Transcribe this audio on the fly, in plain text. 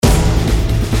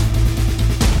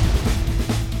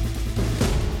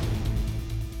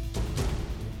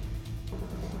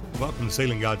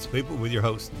Sealing God's People with your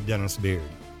host, Dennis Beard.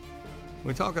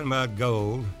 We're talking about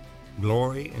gold,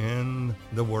 glory, and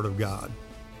the Word of God.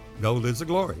 Gold is a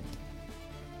glory.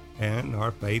 And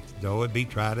our faith, though it be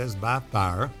tried as by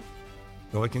fire,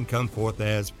 though it can come forth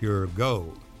as pure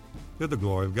gold, to the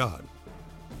glory of God.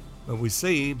 But we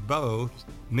see both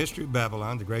Mystery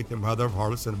Babylon, the great mother of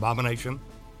harlots and abomination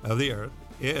of the earth,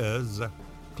 is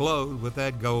clothed with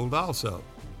that gold also.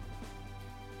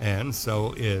 And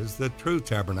so is the true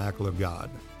tabernacle of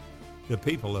God, the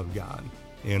people of God,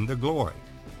 in the glory,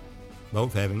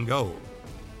 both having gold.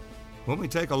 When we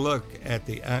take a look at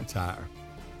the attire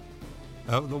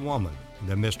of the woman,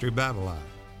 the Mystery Babylon,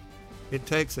 it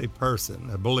takes a person,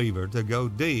 a believer, to go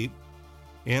deep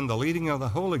in the leading of the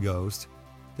Holy Ghost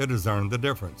to discern the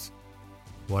difference,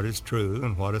 what is true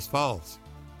and what is false.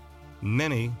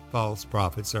 Many false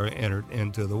prophets are entered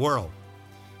into the world.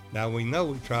 Now we know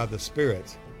we try the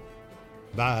spirits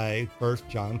by 1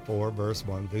 John 4, verse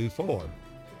 1 through 4,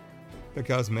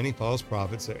 because many false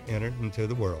prophets are entered into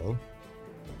the world.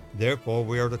 Therefore,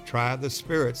 we are to try the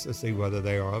spirits to see whether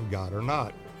they are of God or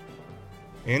not.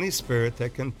 Any spirit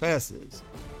that confesses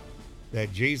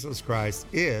that Jesus Christ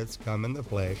is come in the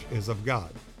flesh is of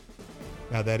God.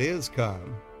 Now, that is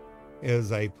come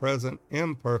is a present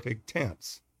imperfect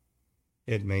tense.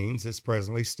 It means it's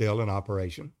presently still in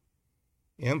operation.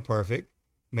 Imperfect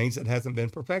means it hasn't been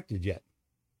perfected yet.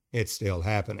 It's still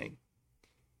happening.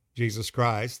 Jesus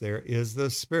Christ, there is the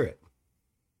Spirit.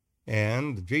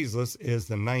 And Jesus is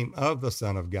the name of the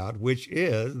Son of God, which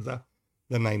is the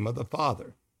name of the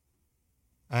Father,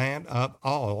 and of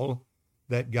all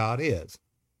that God is.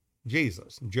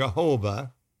 Jesus,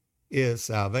 Jehovah, is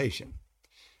salvation.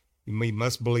 We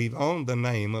must believe on the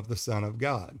name of the Son of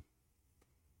God,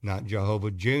 not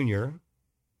Jehovah Jr.,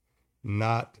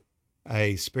 not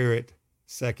a spirit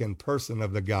second person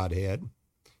of the Godhead,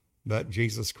 but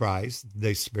Jesus Christ,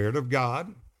 the Spirit of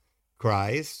God,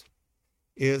 Christ,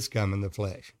 is come in the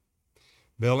flesh,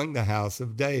 building the house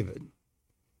of David.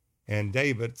 And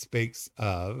David speaks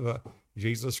of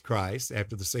Jesus Christ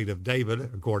after the seed of David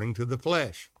according to the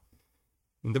flesh.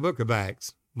 In the book of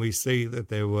Acts, we see that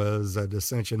there was a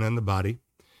dissension in the body,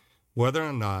 whether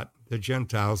or not the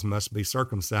Gentiles must be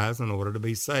circumcised in order to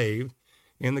be saved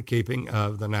in the keeping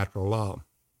of the natural law.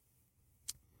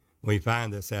 We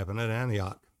find this happen at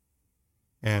Antioch.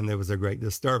 And there was a great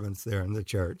disturbance there in the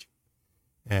church.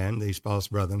 And these false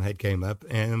brethren had came up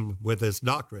and with this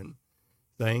doctrine,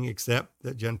 saying, except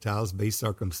that Gentiles be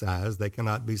circumcised, they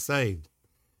cannot be saved.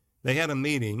 They had a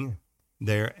meeting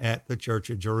there at the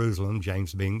church of Jerusalem,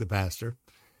 James being the pastor.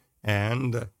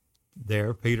 And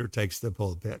there Peter takes the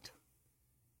pulpit.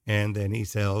 And then he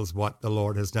tells what the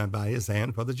Lord has done by his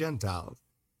hand for the Gentiles,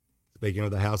 speaking of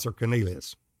the house of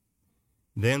Cornelius.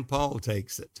 Then Paul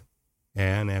takes it.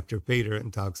 And after Peter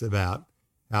and talks about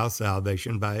how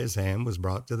salvation by his hand was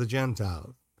brought to the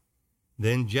Gentiles.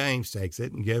 Then James takes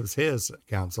it and gives his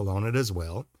counsel on it as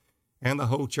well, and the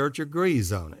whole church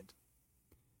agrees on it.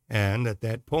 And at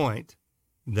that point,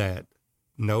 that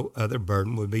no other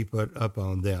burden would be put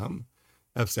upon them,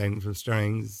 abstaining from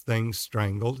things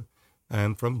strangled,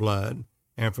 and from blood,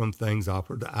 and from things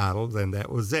offered to idols, and that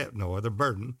was it. No other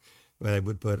burden they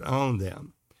would put on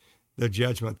them. The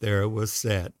judgment there was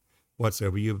set.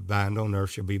 Whatsoever you bind on earth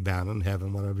shall be bound in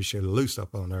heaven. Whatever you shall loose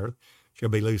up on earth shall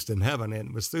be loosed in heaven. And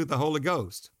it was through the Holy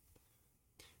Ghost,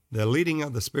 the leading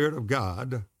of the Spirit of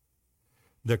God,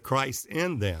 the Christ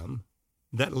in them,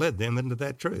 that led them into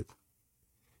that truth.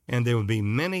 And there will be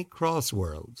many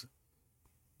crosswords,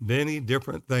 many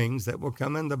different things that will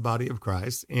come in the body of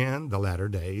Christ in the latter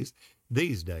days,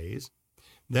 these days,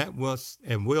 that was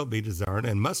and will be discerned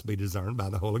and must be discerned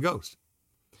by the Holy Ghost.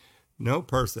 No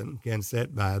person can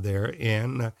sit by there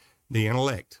in the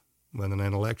intellect, with an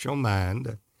intellectual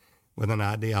mind, with an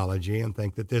ideology, and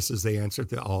think that this is the answer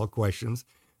to all questions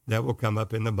that will come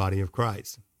up in the body of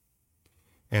Christ.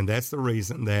 And that's the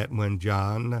reason that when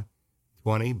John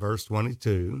 20, verse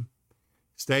 22,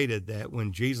 stated that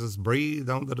when Jesus breathed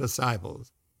on the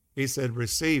disciples, he said,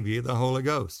 receive ye the Holy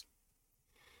Ghost.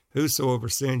 Whosoever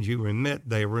sins you remit,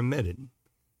 they are remitted.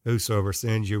 Whosoever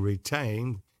sins you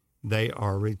retain, they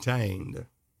are retained.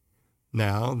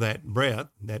 Now, that breath,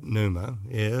 that pneuma,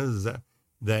 is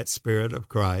that Spirit of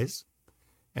Christ.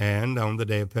 And on the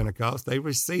day of Pentecost, they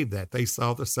received that. They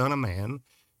saw the Son of Man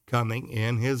coming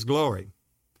in his glory.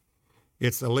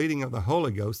 It's the leading of the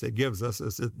Holy Ghost that gives us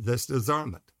this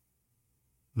discernment,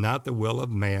 not the will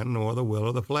of man nor the will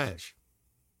of the flesh,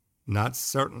 not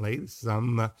certainly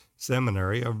some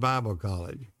seminary or Bible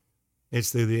college. It's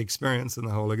through the experience in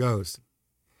the Holy Ghost.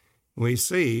 We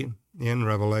see in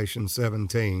Revelation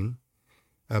 17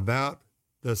 about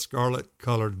the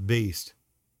scarlet-colored beast.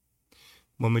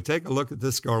 When we take a look at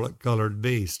the scarlet-colored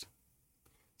beast,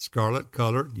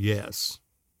 scarlet-colored, yes,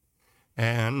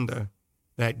 and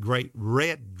that great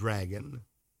red dragon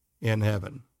in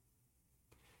heaven.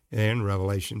 In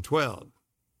Revelation 12,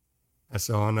 I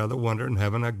saw another wonder in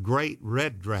heaven, a great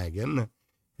red dragon,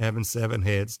 having 7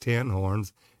 heads, 10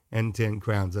 horns, and 7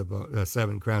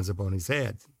 crowns upon his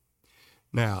head.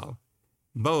 Now,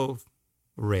 both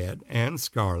red and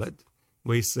scarlet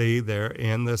we see there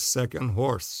in the second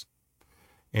horse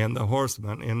and the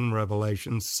horseman in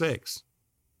Revelation 6.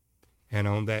 And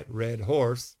on that red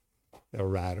horse, the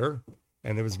rider,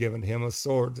 and it was given to him a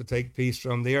sword to take peace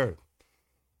from the earth.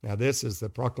 Now, this is the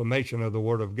proclamation of the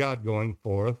word of God going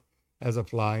forth as a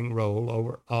flying roll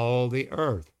over all the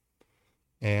earth.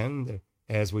 And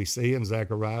as we see in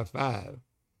Zechariah 5,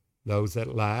 those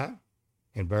that lie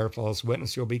and bear false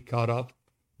witness shall be caught up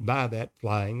by that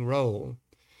flying roll.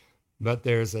 But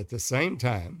there's at the same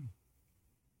time,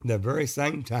 the very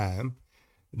same time,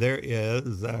 there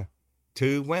is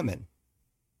 2 women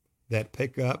that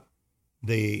pick up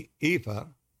the ephah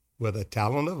with a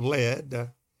talent of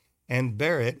lead and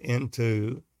bear it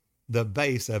into the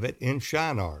base of it in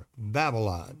Shinar,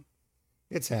 Babylon.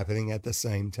 It's happening at the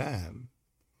same time.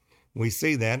 We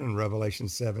see that in Revelation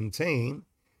 17,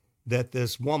 that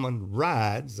this woman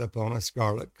rides upon a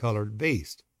scarlet-colored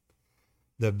beast.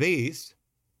 The beast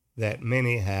that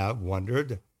many have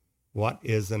wondered, what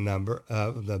is the number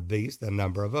of the beast, the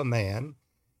number of a man?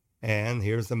 And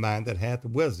here's the mind that hath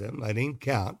wisdom, let him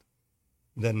count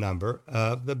the number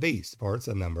of the beast, for it's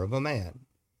the number of a man.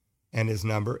 And his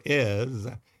number is,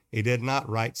 he did not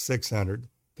write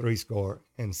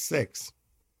 666.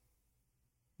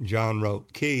 John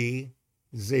wrote Chi,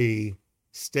 Z,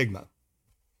 stigma.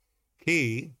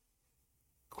 Chi,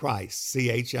 Christ,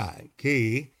 CHI.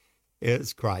 Chi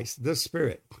is Christ, the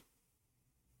Spirit.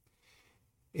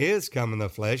 Is come in the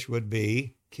flesh would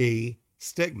be Chi,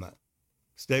 stigma.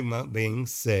 Stigma being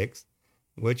 6,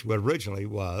 which originally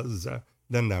was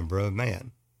the number of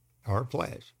man, or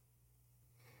flesh.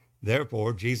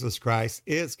 Therefore, Jesus Christ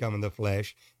is come in the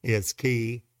flesh is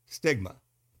Chi, stigma,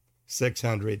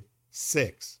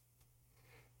 606.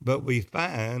 But we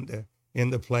find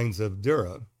in the plains of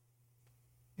Dura,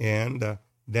 in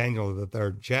Daniel, the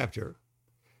 3rd chapter,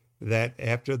 that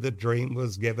after the dream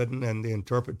was given and the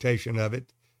interpretation of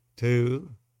it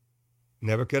to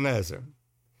Nebuchadnezzar,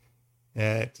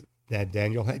 that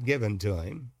Daniel had given to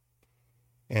him,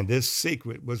 and this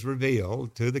secret was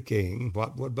revealed to the king,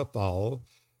 what would befall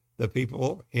the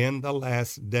people in the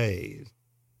last days.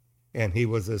 And he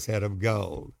was this head of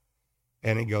gold.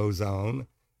 And it goes on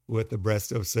with the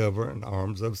breast of silver and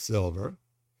arms of silver,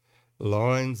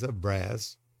 loins of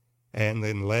brass, and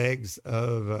then legs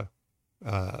of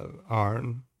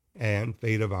iron and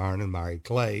feet of iron and miry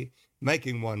clay,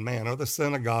 making one man, or the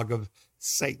synagogue of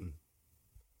Satan.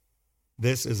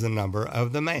 This is the number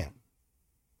of the man.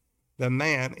 The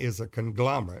man is a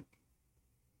conglomerate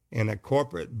in a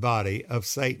corporate body of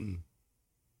Satan.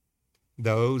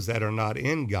 Those that are not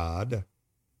in God,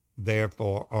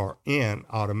 therefore, are in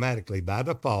automatically by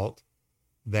default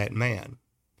that man.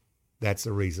 That's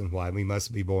the reason why we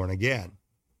must be born again.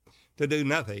 To do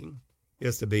nothing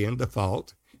is to be in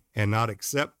default and not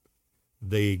accept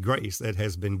the grace that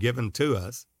has been given to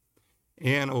us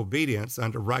in obedience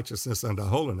unto righteousness, unto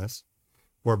holiness,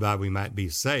 whereby we might be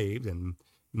saved, and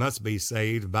must be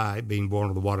saved by being born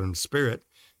of the water and the Spirit,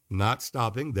 not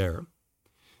stopping there,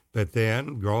 but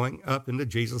then growing up into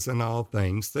Jesus in all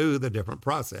things through the different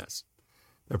process,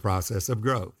 the process of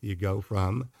growth. You go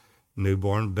from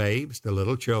newborn babes to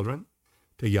little children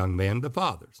to young men to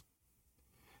fathers.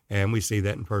 And we see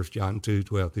that in 1 John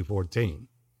 2:12-14.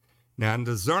 Now, in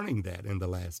discerning that in the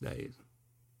last days,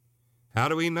 how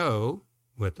do we know,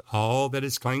 with all that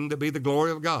is claimed to be the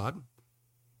glory of God,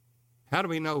 how do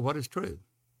we know what is true?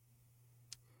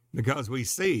 Because we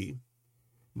see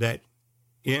that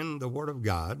in the Word of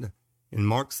God, in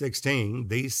Mark 16,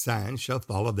 these signs shall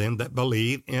follow them that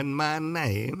believe in my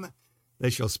name. They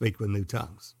shall speak with new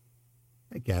tongues.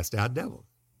 They cast out devils.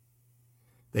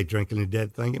 They drink any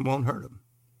dead thing, it won't hurt them.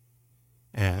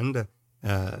 And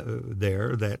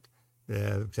there that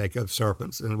take up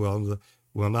serpents and will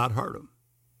not hurt them.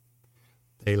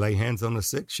 They lay hands on the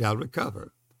sick, shall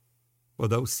recover. Well,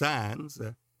 those signs,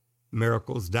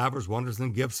 miracles, divers, wonders,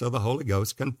 and gifts of the Holy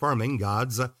Ghost, confirming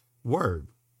God's word.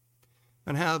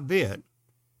 And howbeit,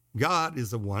 God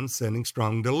is the one sending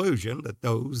strong delusion that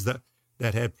those that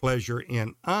had pleasure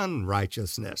in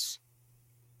unrighteousness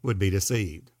would be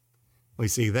deceived. We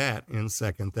see that in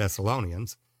 2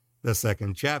 Thessalonians, the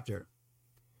 2nd chapter.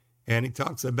 And he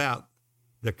talks about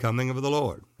the coming of the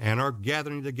Lord and our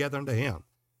gathering together unto him,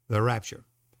 the rapture,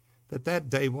 that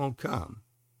day won't come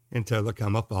until there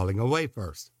come a falling away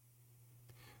first.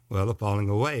 Well, the falling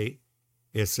away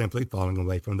is simply falling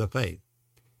away from the faith.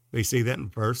 We see that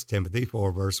in 1 Timothy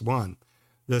 4, verse 1.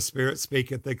 The Spirit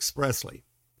speaketh expressly,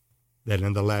 that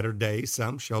in the latter days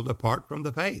some shall depart from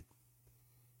the faith,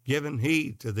 giving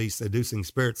heed to these seducing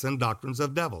spirits and doctrines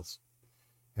of devils,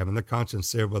 having their conscience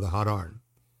seared with a hot iron,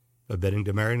 forbidding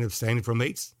to marry and abstaining from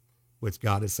meats, which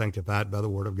God has sanctified by the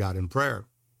word of God in prayer.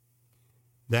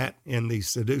 That in these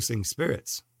seducing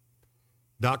spirits,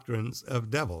 doctrines of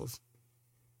devils,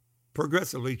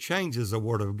 progressively changes the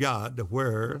word of God to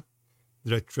where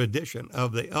the tradition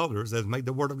of the elders has made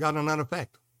the word of God of none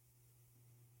effect.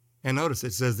 And notice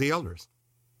it says the elders.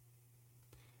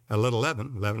 A little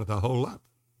leaven leaveneth a whole lump.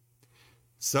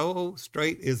 So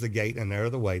straight is the gate and narrow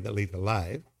the way that leadeth to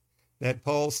life, that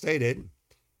Paul stated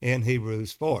in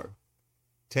Hebrews 4,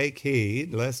 take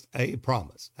heed lest a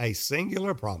promise, a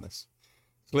singular promise,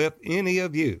 slip any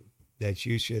of you, that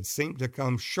you should seem to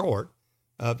come short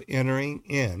of entering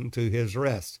into his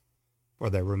rest,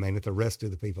 for there remaineth a rest to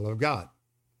the people of God.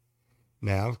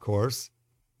 Now, of course,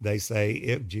 they say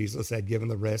if Jesus had given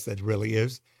the rest that really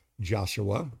is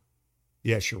Joshua,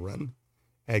 Yeshurun,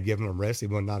 had given them rest, he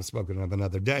would not have spoken of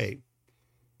another day.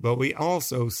 But we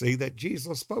also see that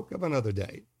Jesus spoke of another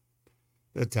day.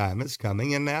 The time is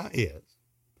coming, and now is,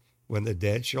 when the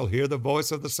dead shall hear the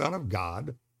voice of the Son of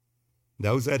God.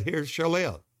 Those that hear shall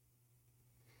live.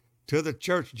 To the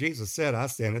church, Jesus said, I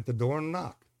stand at the door and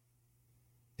knock.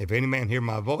 If any man hear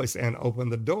my voice and open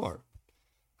the door,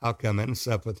 I'll come in and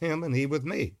sup with him and he with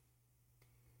me.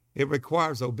 It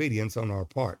requires obedience on our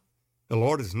part. The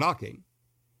Lord is knocking,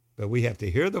 but we have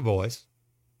to hear the voice,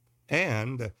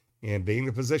 and in being in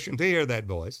a position to hear that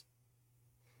voice,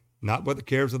 not with the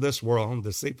cares of this world and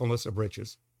deceitfulness of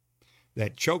riches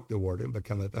that choke the word and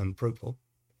becometh unfruitful,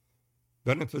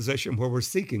 but in a position where we're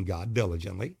seeking God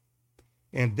diligently,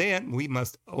 and then we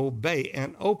must obey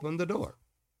and open the door.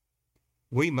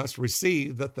 We must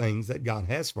receive the things that God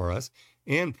has for us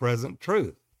in present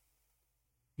truth,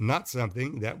 not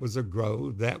something that was a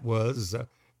growth that was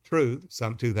truth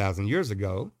some 2,000 years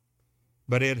ago,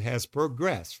 but it has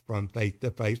progressed from faith to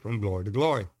faith, from glory to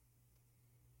glory.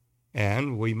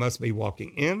 And we must be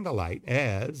walking in the light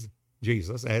as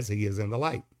Jesus, as he is in the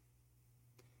light.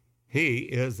 He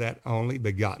is that only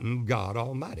begotten God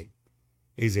Almighty.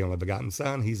 He's the only begotten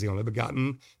Son. He's the only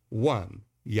begotten one,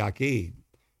 Yaqid,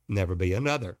 never be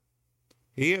another.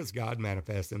 He is God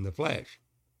manifest in the flesh.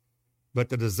 But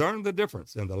to discern the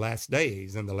difference in the last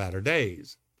days and the latter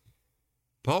days,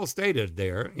 Paul stated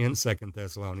there in 2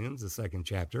 Thessalonians, the 2nd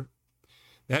chapter,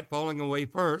 that falling away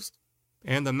first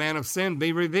and the man of sin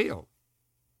be revealed.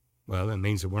 Well, that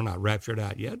means that we're not raptured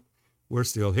out yet. We're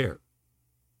still here.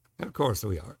 And of course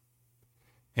we are.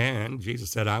 And Jesus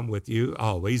said, I'm with you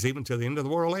always, even to the end of the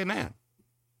world, amen.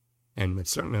 And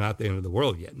it's certainly not the end of the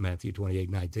world yet, Matthew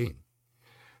 28:19.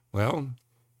 Well,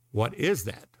 what is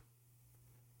that?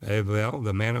 Well,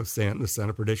 the man of sin, the son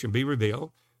of perdition, be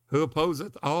revealed, who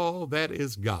opposeth all that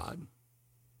is God,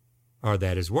 or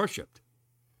that is worshipped,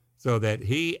 so that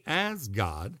he as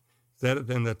God sitteth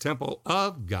in the temple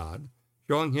of God,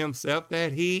 showing himself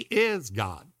that he is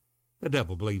God. The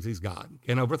devil believes he's God,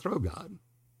 can overthrow God.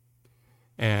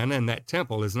 And that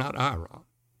temple is not Iron.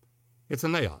 It's a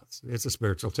naos. It's a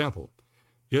spiritual temple.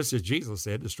 Just as Jesus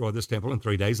said, destroy this temple in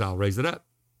 3 days, I'll raise it up.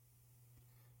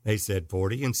 They said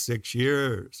 46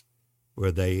 years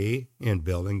were they in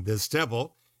building this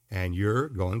temple, and you're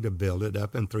going to build it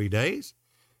up in 3 days.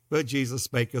 But Jesus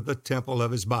spake of the temple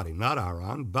of his body, not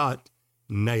Iron, but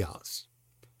naos,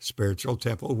 spiritual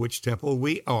temple, which temple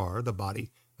we are, the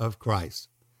body of Christ.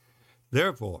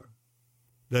 Therefore,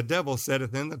 the devil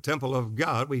sitteth in the temple of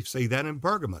God. We see that in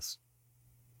Pergamos.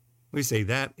 We see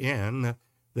that in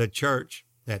the church,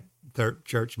 that third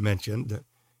church mentioned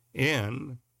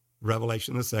in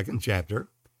Revelation, the 2nd chapter,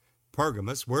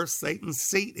 Pergamos, where Satan's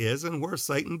seat is and where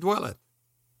Satan dwelleth.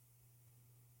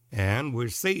 And we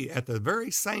see at the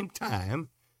very same time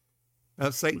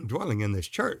of Satan dwelling in this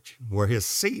church, where his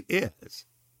seat is.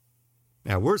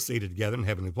 Now, we're seated together in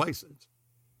heavenly places.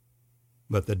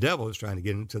 But the devil is trying to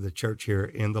get into the church here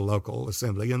in the local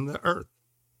assembly in the earth.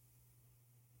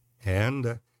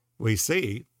 And we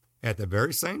see at the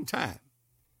very same time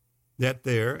that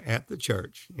there at the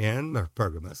church in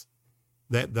Pergamos,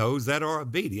 that those that are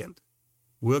obedient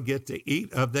will get to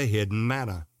eat of the hidden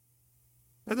manna.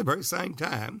 At the very same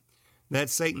time that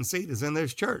Satan's seat is in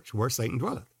this church where Satan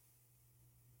dwelleth.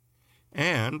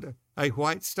 And a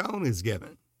white stone is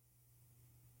given,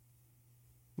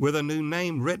 with a new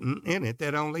name written in it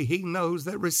that only he knows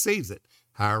that receives it.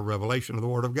 higher revelation of the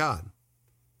Word of God.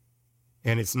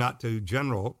 And it's not to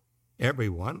general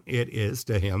everyone. It is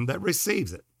to him that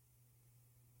receives it.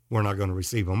 We're not going to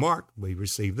receive a mark. We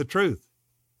receive the truth.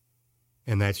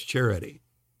 And that's charity.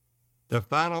 The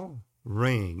final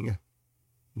ring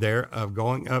there of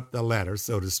going up the ladder,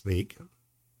 so to speak,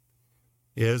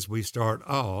 is we start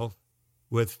off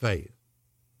with faith.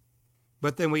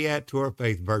 But then we add to our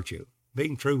faith virtue,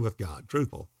 being true with God,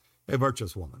 truthful, a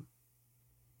virtuous woman,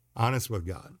 honest with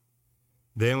God.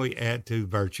 Then we add to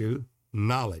virtue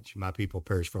knowledge. My people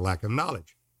perish for lack of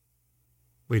knowledge.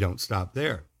 We don't stop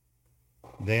there.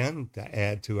 Then to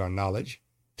add to our knowledge,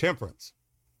 temperance.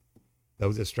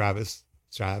 Those that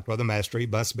strive for the mastery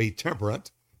must be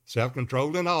temperate,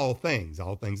 self-controlled in all things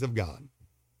of God.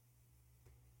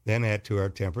 Then add to our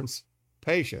temperance,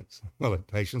 patience. Well, let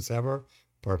patience have a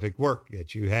perfect work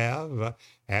that you have.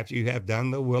 After you have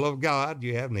done the will of God,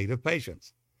 you have need of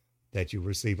patience, that you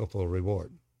receive a full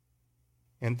reward.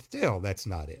 And still, that's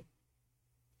not it.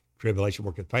 Tribulation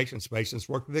worketh patience, patience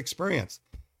worketh experience.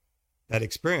 That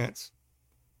experience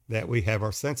that we have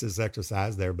our senses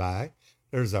exercised thereby,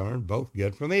 discern both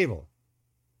good from evil,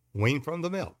 wean from the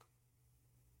milk.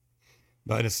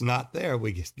 But it's not there.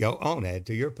 We just go on, add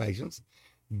to your patience,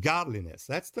 godliness.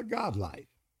 That's the God life.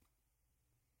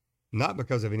 Not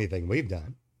because of anything we've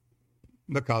done,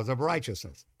 because of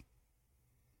righteousness.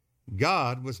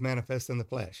 God was manifest in the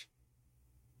flesh.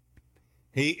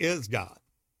 He is God.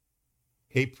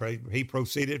 He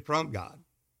proceeded from God.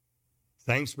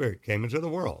 Same Spirit came into the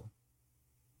world.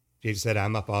 Jesus said, I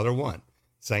and my Father are one.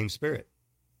 Same Spirit.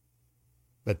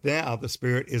 But now the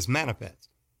Spirit is manifest.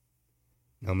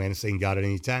 No man has seen God at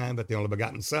any time, but the only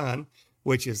begotten Son,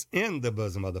 which is in the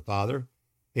bosom of the Father,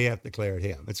 he hath declared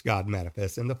him. It's God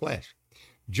manifest in the flesh.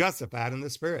 Justified in the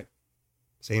Spirit.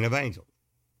 Seen of angels.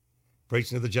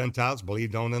 Preaching to the Gentiles,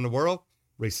 believed on in the world,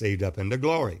 received up into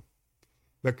glory.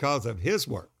 Because of his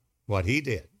work, what he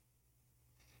did.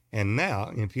 And now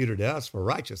imputed to us for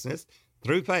righteousness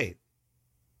through faith.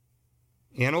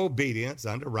 In obedience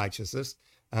unto righteousness,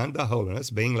 unto holiness,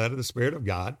 being led of the Spirit of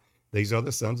God. These are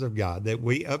the sons of God, that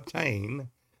we obtain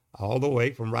all the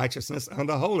way from righteousness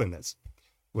unto holiness,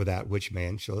 without which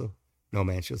no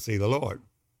man shall see the Lord.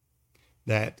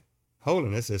 That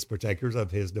holiness is partakers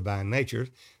of his divine nature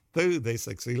through these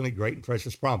exceedingly great and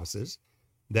precious promises,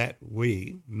 that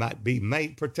we might be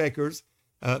made partakers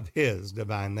of his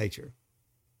divine nature,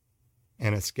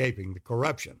 and escaping the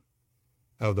corruption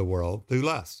of the world through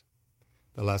lust,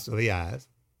 the lust of the eyes,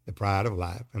 the pride of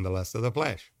life, and the lust of the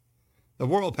flesh. The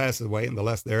world passeth away, and the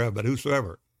lust thereof, but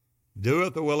whosoever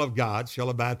doeth the will of God shall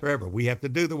abide forever. We have to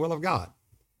do the will of God.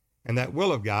 And that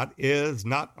will of God is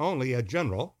not only a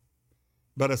general,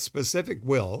 but a specific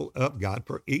will of God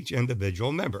for each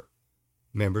individual member,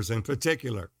 members in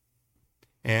particular.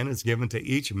 And it's given to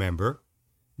each member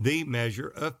the measure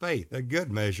of faith, a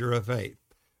good measure of faith.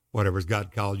 Whatever's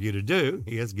God called you to do,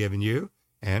 he has given you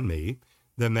and me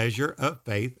the measure of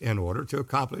faith in order to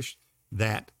accomplish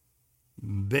that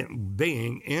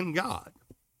being in God,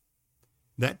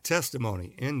 that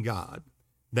testimony in God,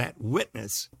 that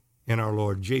witness in our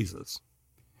Lord Jesus.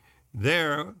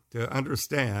 There, to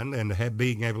understand and have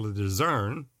being able to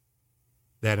discern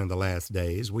that in the last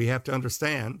days, we have to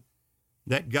understand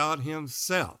that God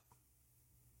himself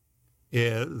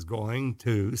is going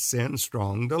to send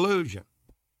strong delusion.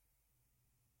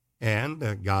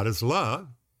 And God is love,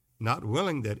 not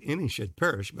willing that any should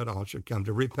perish, but all should come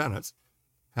to repentance.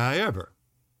 However,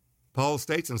 Paul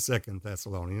states in 2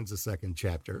 Thessalonians, the 2nd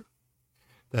chapter,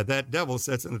 that devil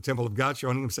sits in the temple of God,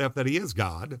 showing himself that he is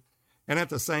God, and at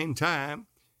the same time,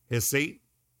 his seat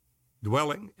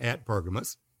dwelling at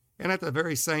Pergamos, and at the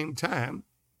very same time,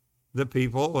 the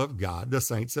people of God, the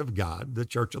saints of God, the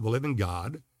church of the living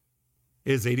God,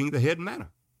 is eating the hidden manna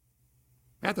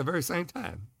at the very same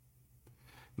time.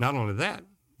 Not only that,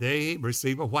 they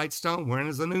receive a white stone wherein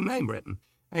is a new name written.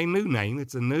 A new name,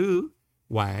 it's a new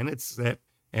wine, it's that,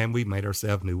 and we've made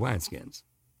ourselves new wineskins.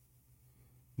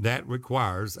 That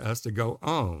requires us to go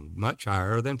on much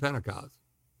higher than Pentecost.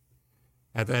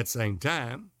 At that same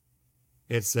time,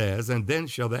 it says, and then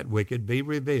shall that wicked be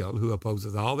revealed, who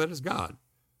opposes all that is God,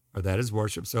 or that is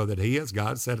worship, so that he is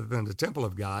God, setteth in the temple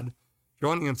of God,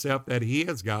 showing himself that he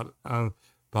is God.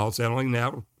 Paul said, only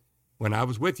now, when I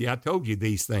was with you, I told you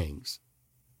these things.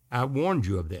 I warned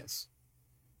you of this.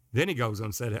 Then he goes on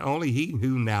and said, only he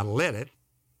who now letteth,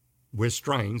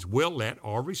 restrains, will let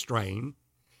or restrain,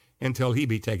 until he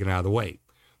be taken out of the way.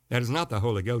 That is not the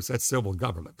Holy Ghost, that's civil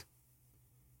government.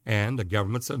 And the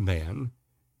governments of man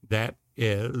that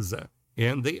is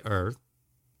in the earth,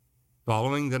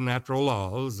 following the natural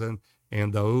laws,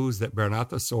 and those that bear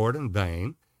not the sword in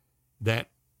vain, that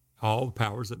all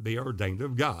powers that be are ordained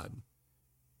of God.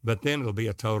 But then it'll be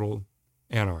a total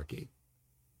anarchy.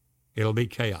 It'll be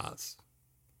chaos.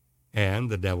 And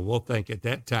the devil will think at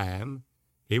that time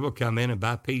he will come in and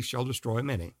by peace shall destroy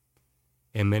many,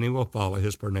 and many will follow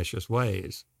his pernicious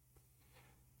ways.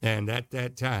 And at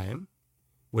that time,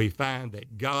 we find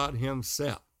that God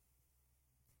himself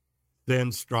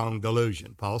sends strong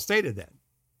delusion. Paul stated that.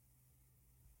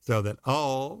 So that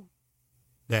all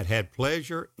that had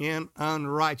pleasure in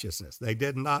unrighteousness, they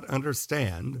did not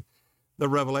understand the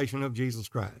revelation of Jesus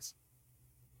Christ.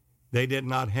 They did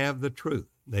not have the truth.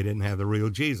 They didn't have the real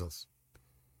Jesus.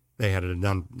 They had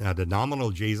a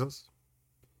nominal Jesus.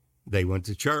 They went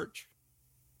to church.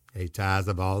 They tithes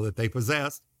of all that they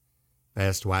possessed,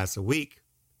 fast twice a week,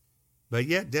 but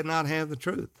yet did not have the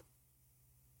truth,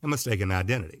 a mistaken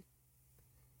identity.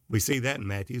 We see that in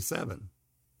Matthew 7,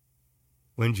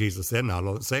 when Jesus said, "Not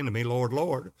all that say to me, Lord,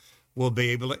 Lord, will be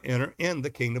able to enter in the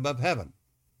kingdom of heaven,"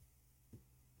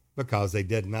 because they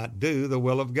did not do the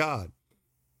will of God.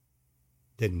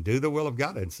 Didn't do the will of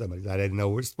God, and somebody that I didn't know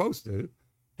we're supposed to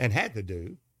and had to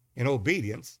do in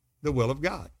obedience the will of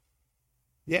God.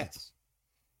 Yes,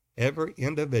 every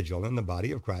individual in the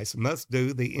body of Christ must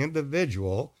do the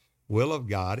individual will of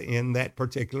God in that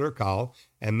particular call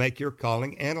and make your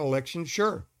calling and election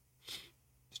sure,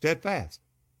 steadfast.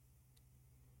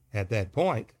 At that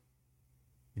point,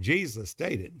 Jesus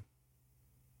stated,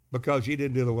 "Because you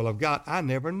didn't do the will of God, I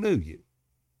never knew you."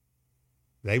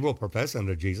 They will profess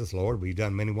unto Jesus, "Lord, we've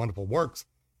done many wonderful works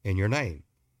in your name.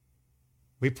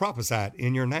 We prophesied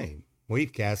in your name.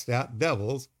 We've cast out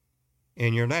devils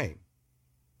in your name."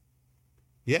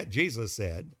 Yet Jesus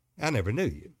said, "I never knew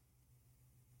you.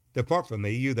 Depart from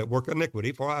me, you that work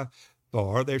iniquity, for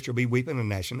there shall be weeping and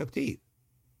gnashing of teeth."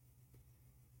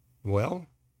 Well,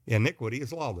 iniquity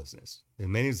is lawlessness.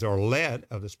 And many that are led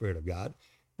of the Spirit of God,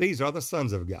 these are the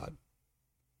sons of God.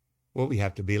 Well, we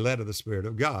have to be led of the Spirit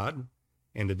of God.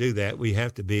 And to do that, we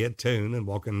have to be attuned and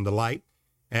walk in the light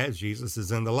as Jesus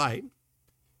is in the light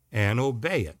and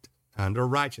obey it unto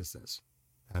righteousness,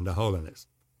 unto holiness.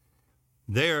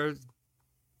 There,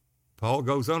 Paul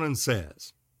goes on and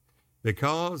says,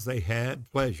 because they had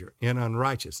pleasure in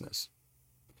unrighteousness,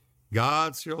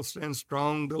 God shall send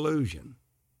strong delusion.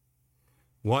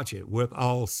 Watch it, with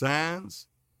all signs,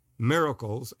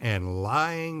 miracles, and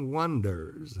lying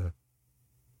wonders.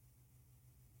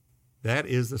 That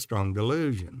is the strong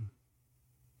delusion,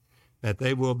 that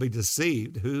they will be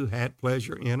deceived who had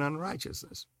pleasure in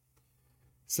unrighteousness.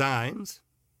 Signs,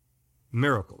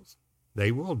 miracles.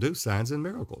 They will do signs and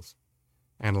miracles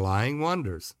and lying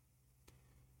wonders.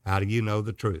 How do you know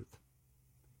the truth?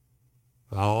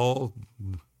 Both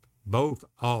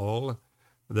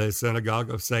the synagogue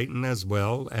of Satan as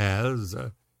well as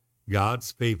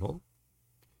God's people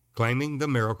claiming the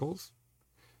miracles.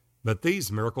 But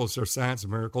these miracles are signs,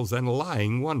 miracles, and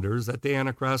lying wonders that the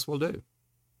Antichrist will do.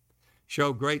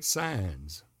 Show great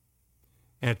signs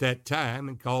at that time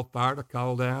and call fire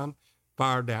down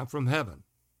from heaven,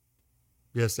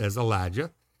 just as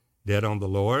Elijah did on the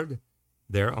Lord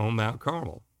there on Mount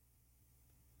Carmel,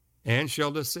 and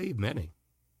shall deceive many.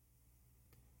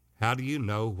 How do you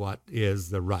know what is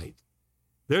the right?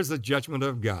 There's the judgment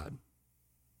of God.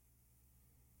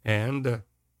 And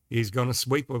he's going to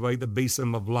sweep away the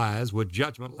besom of lies with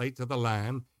judgment laid to the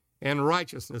line and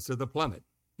righteousness to the plummet.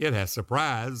 It has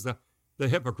surprised the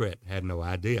hypocrite, had no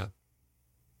idea.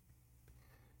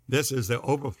 This is the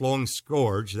overflowing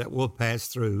scourge that will pass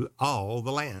through all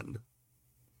the land.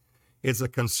 It's a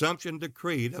consumption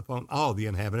decreed upon all the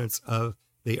inhabitants of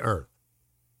the earth.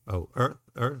 Oh, earth,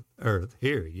 earth, earth,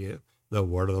 hear ye the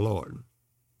word of the Lord.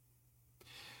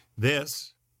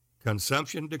 This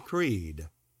consumption decreed,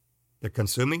 the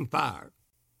consuming fire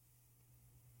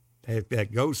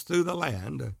that goes through the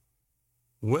land,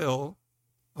 will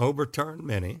overturn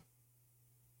many,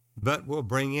 but will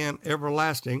bring in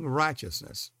everlasting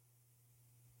righteousness,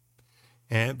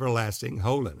 everlasting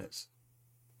holiness.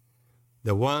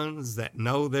 The ones that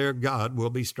know their God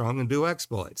will be strong and do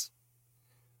exploits.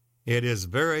 It is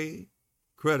very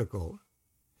critical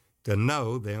to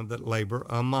know them that labor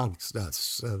amongst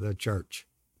us, the church.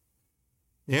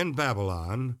 In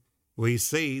Babylon, we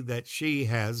see that she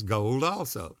has gold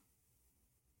also.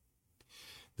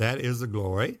 That is the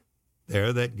glory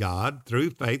there that God,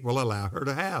 through faith, will allow her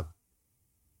to have.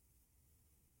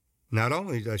 Not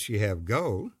only does she have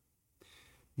gold,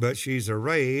 but she's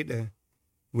arrayed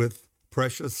with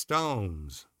precious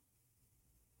stones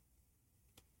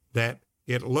that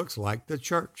it looks like the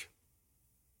church.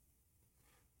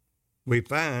 We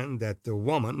find that the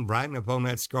woman riding upon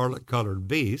that scarlet-colored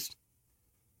beast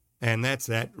And that's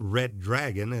that red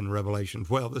dragon in Revelation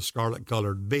 12, the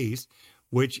scarlet-colored beast,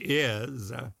 which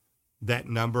is that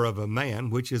number of a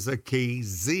man, which is a key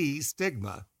Z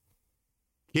stigma.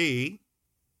 Key,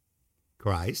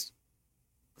 Christ,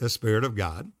 the Spirit of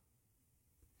God.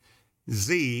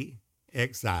 Z,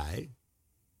 XI,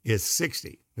 is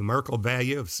 60. Numerical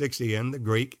value of 60 in the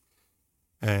Greek,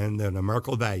 and the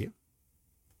numerical value,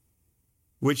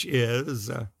 which is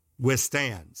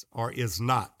withstands or is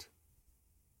not.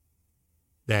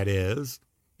 That is,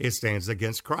 it stands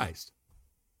against Christ.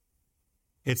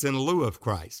 It's in lieu of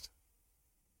Christ.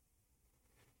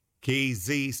 Key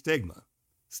Z stigma.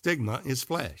 Stigma is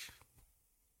flesh.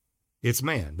 It's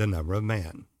man, the number of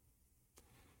man.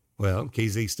 Well, key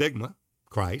Z stigma,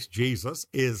 Christ, Jesus,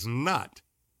 is not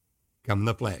come in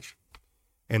the flesh.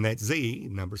 And that Z,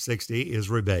 number 60, is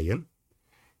rebellion.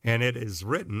 And it is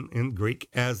written in Greek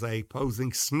as a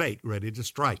posing snake ready to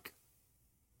strike.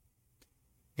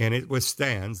 And it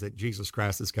withstands that Jesus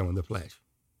Christ has come in the flesh.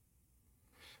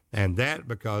 And that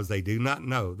because they do not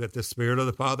know that the Spirit of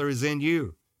the Father is in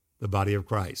you, the body of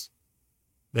Christ.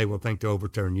 They will think to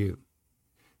overturn you.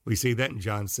 We see that in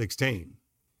John 16.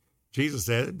 Jesus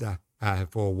said, I have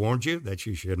forewarned you that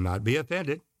you should not be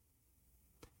offended.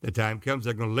 The time comes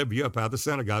they're going to deliver you up out of the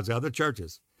synagogues, out of the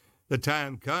churches. The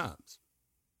time comes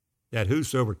that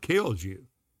whosoever kills you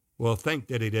will think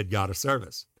that he did God a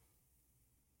service.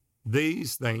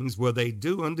 These things will they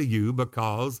do unto you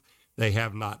because they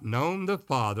have not known the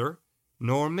Father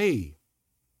nor me.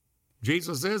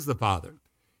 Jesus is the Father.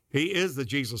 He is the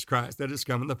Jesus Christ that has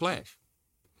come in the flesh.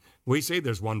 We see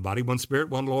there's one body, one Spirit,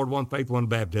 one Lord, one faith, one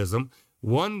baptism,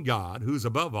 one God who's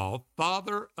above all,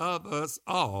 Father of us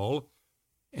all,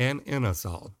 and in us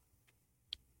all.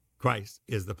 Christ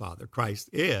is the Father. Christ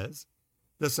is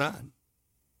the Son.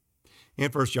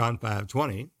 In 1 John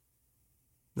 5:20,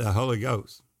 the Holy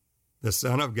Ghost, the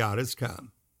Son of God, has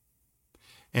come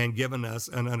and given us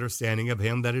an understanding of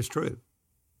him that is true.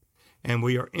 And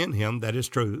we are in him that is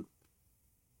true,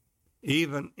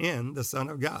 even in the Son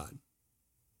of God.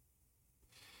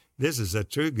 This is a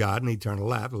true God and eternal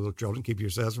life. Little children, keep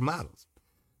yourselves from idols.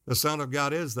 The Son of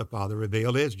God is the Father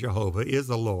revealed, is Jehovah, is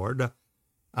the Lord,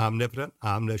 omnipotent,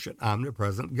 omniscient,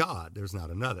 omnipresent God. There's not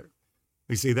another.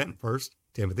 We see that in 1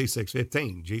 Timothy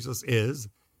 6:15. Jesus is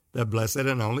the blessed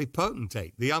and only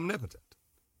potentate, the omnipotent,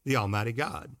 the almighty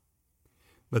God.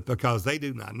 But because they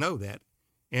do not know that,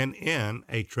 and in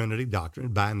a Trinity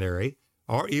doctrine, binary,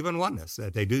 or even oneness,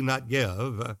 that they do not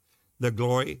give the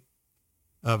glory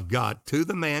of God to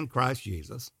the man Christ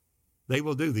Jesus, they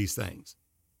will do these things.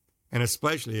 And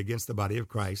especially against the body of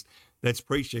Christ that's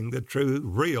preaching the true,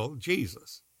 real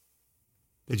Jesus,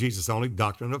 the Jesus only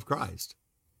doctrine of Christ,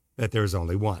 that there is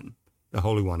only one, the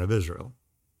Holy One of Israel.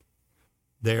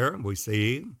 There we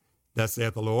see, thus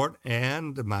saith the Lord,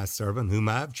 and my servant whom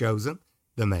I have chosen,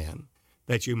 the man,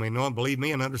 that you may know and believe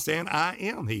me and understand I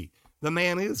am he. The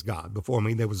man is God. Before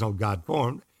me there was no God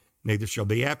formed, neither shall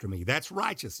be after me. That's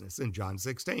righteousness in John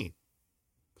 16.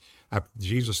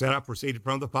 Jesus said, I proceeded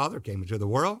from the Father, came into the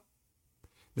world,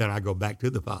 then I go back to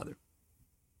the Father.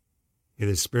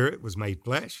 His Spirit was made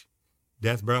flesh,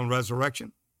 death, burial, and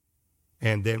resurrection,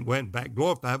 and then went back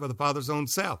glorified with the Father's own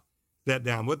self, sat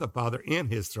down with the Father in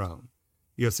his throne.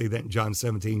 You'll see that in John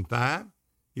 17:5.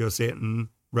 You'll see it in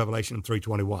Revelation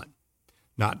 3:21.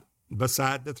 Not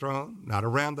beside the throne, not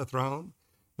around the throne,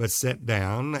 but set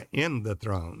down in the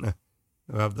throne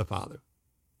of the Father.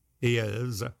 He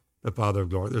is the Father of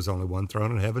glory. There's only one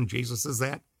throne in heaven. Jesus is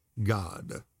that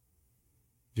God.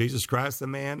 Jesus Christ, the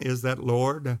man, is that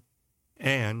Lord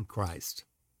and Christ.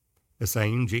 The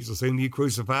same Jesus whom you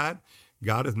crucified,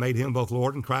 God hath made him both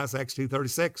Lord and Christ, Acts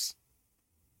 2:36.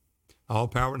 All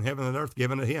power in heaven and earth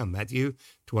given to him, Matthew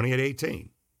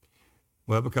 28:18.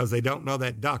 Well, because they don't know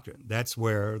that doctrine, that's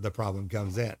where the problem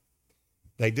comes in.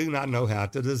 They do not know how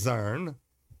to discern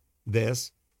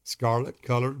this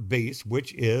scarlet-colored beast,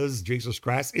 which is Jesus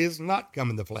Christ, is not come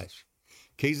in the flesh.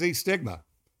 Key Z stigma,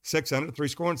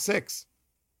 666.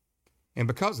 And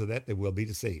because of that, they will be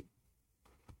deceived.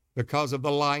 Because of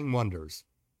the lying wonders,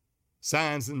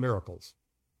 signs and miracles.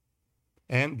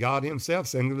 And God himself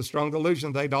sending the strong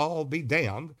delusion they'd all be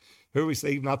damned who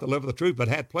received not the love of the truth, but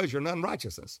had pleasure in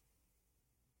unrighteousness.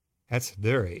 That's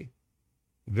very,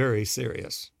 very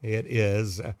serious. It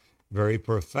is a very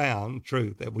profound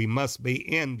truth that we must be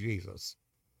in Jesus,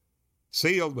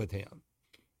 sealed with him,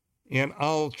 in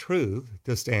all truth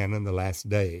to stand in the last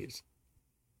days.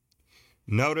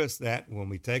 Notice that when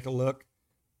we take a look,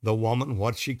 the woman,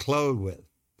 what's she clothed with?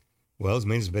 Well, it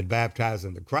means been baptized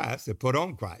into Christ, to put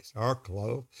on Christ. Our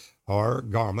clothes, our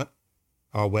garment,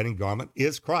 our wedding garment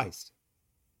is Christ.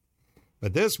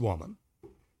 But this woman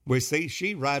We see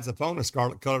she rides upon a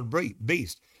scarlet-colored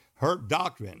beast. Her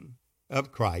doctrine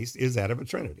of Christ is that of a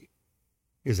Trinity,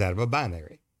 is that of a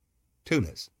binary,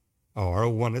 two-ness, or a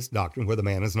oneness doctrine where the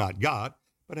man is not God,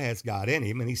 but has God in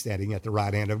him, and he's standing at the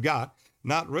right hand of God,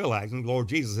 not realizing the Lord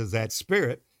Jesus is that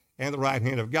Spirit, and the right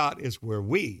hand of God is where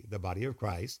we, the body of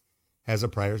Christ, has a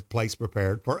place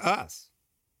prepared for us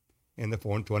in the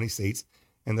 420 seats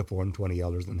and the 420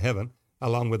 elders in heaven,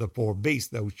 along with the four beasts,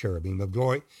 those cherubim of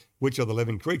glory, which are the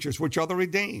living creatures, which are the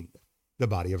redeemed, the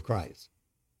body of Christ.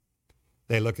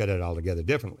 They look at it altogether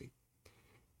differently.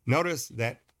 Notice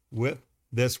that with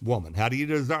this woman, how do you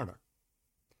discern her?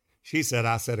 She said,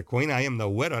 I said, a queen, I am no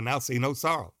widow, and I'll see no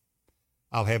sorrow.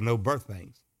 I'll have no birth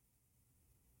pains.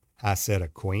 I said, a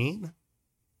queen,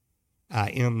 I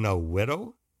am no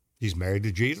widow. She's married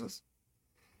to Jesus.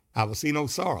 I will see no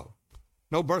sorrow,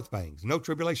 no birth pains, no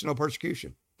tribulation, no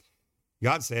persecution.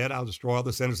 God said, I'll destroy all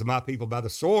the sinners of my people by the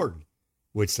sword,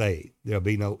 which say there'll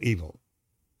be no evil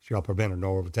shall prevent or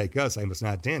nor overtake us. Amos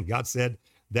 9:10. God said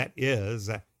that is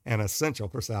an essential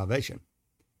for salvation.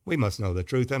 We must know the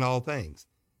truth in all things,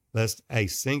 lest a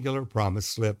singular promise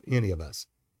slip any of us.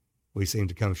 We seem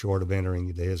to come short of entering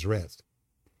into his rest.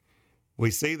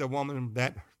 We see the woman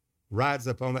that rides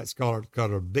upon that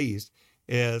scarlet-colored beast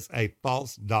is a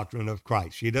false doctrine of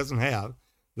Christ. She doesn't have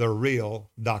the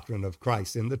real doctrine of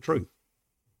Christ in the truth.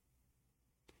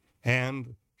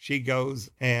 And she goes,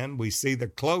 and we see the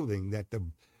clothing that the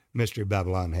Mystery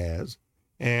Babylon has,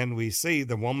 and we see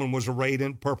the woman was arrayed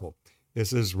in purple.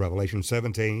 This is Revelation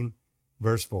 17,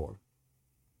 verse 4.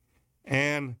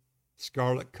 And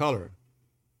scarlet color,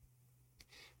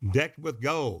 decked with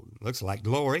gold, looks like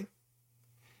glory,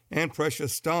 and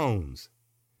precious stones.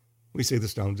 We see the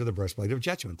stones of the breastplate of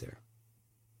judgment there.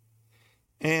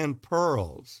 And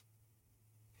pearls,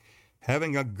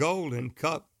 having a golden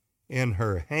cup in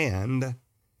her hand,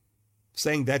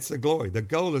 saying that's the glory. The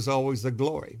gold is always the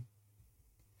glory.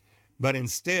 But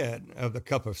instead of the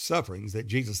cup of sufferings that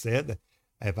Jesus said,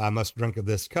 if I must drink of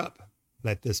this cup,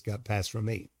 let this cup pass from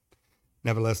me.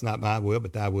 Nevertheless, not my will,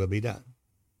 but thy will be done.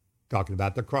 Talking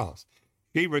about the cross.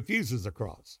 She refuses the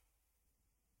cross.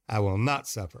 I will not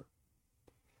suffer.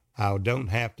 I don't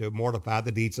have to mortify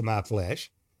the deeds of my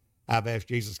flesh. I've asked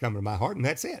Jesus to come into my heart, and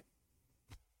that's it.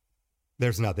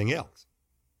 There's nothing else.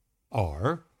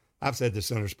 Or I've said the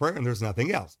sinner's prayer, and there's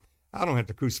nothing else. I don't have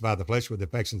to crucify the flesh with the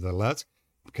affections of the lust,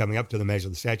 coming up to the measure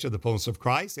of the stature of the fullness of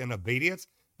Christ in obedience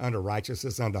unto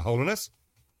righteousness, unto holiness.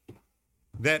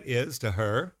 That is to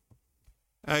her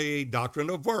a doctrine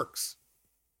of works,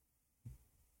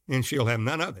 and she'll have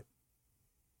none of it.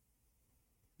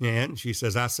 And she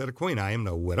says, I said, a queen, I am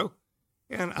no widow,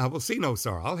 and I will see no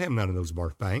sorrow. I'll have none of those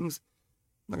birth pangs.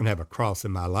 I'm not going to have a cross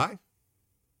in my life.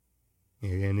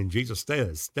 And then Jesus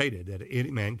stated that any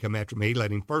man come after me,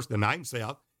 let him first deny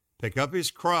himself, pick up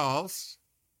his cross,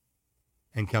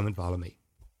 and come and follow me.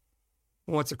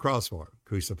 Well, what's a cross for?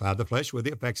 Crucify the flesh with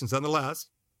the affections and the lust.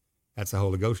 That's the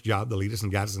Holy Ghost job to lead us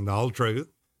and guide us into all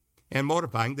truth. And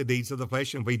mortifying the deeds of the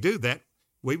flesh. And if we do that,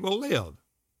 we will live.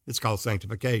 It's called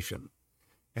sanctification.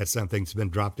 That's something that's been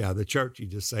dropped out of the church. You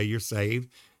just say you're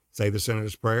saved, say the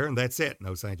sinner's prayer, and that's it.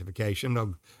 No sanctification,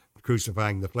 no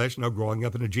crucifying the flesh, no growing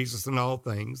up into Jesus in all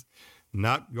things,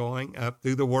 not going up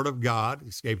through the word of God,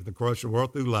 escaping the corruption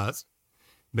world through lust,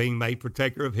 being made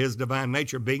partaker of his divine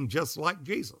nature, being just like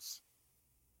Jesus.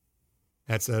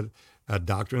 That's a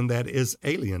doctrine that is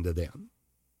alien to them.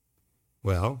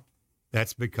 Well,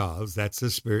 that's because that's the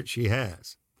spirit she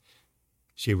has.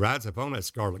 She rides upon that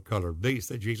scarlet-colored beast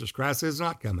that Jesus Christ is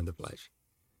not come in the flesh,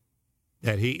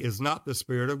 that he is not the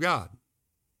Spirit of God.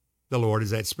 The Lord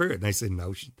is that Spirit. And they said,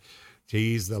 no,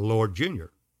 she's the Lord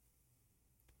Junior.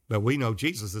 But we know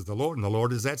Jesus is the Lord, and the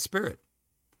Lord is that Spirit.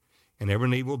 And every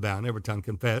knee will bow and every tongue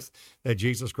confess that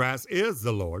Jesus Christ is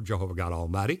the Lord, Jehovah God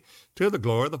Almighty, to the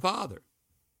glory of the Father.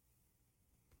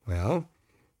 Well,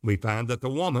 we find that the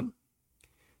woman,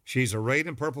 she's arrayed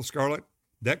in purple scarlet,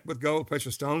 decked with gold,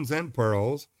 precious stones, and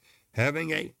pearls, having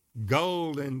a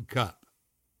golden cup.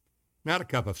 Not a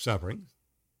cup of sufferings,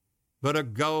 but a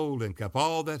golden cup.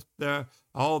 All that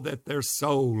their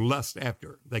soul lusts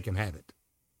after, they can have it.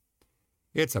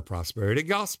 It's a prosperity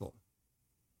gospel.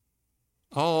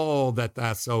 All that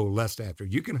thy soul lusts after,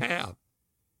 you can have.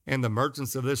 And the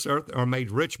merchants of this earth are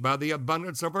made rich by the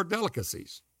abundance of our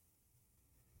delicacies.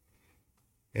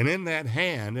 And in that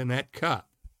hand, in that cup,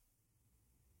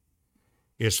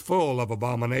 is full of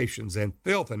abominations and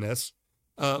filthiness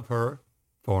of her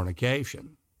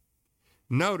fornication.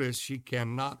 Notice she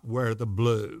cannot wear the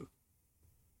blue.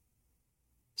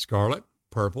 Scarlet,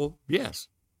 purple, yes.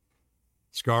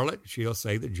 Scarlet, she'll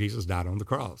say that Jesus died on the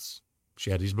cross,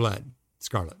 shed his blood,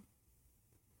 scarlet.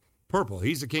 Purple,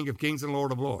 he's the King of Kings and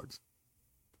Lord of Lords.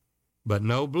 But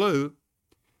no blue.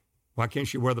 Why can't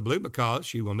she wear the blue? Because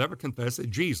she will never confess that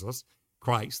Jesus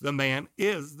Christ, the man,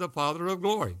 is the Father of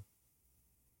glory.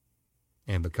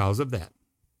 And because of that,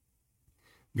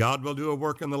 God will do a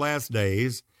work in the last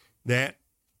days that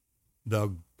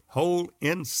the whole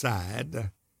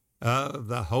inside of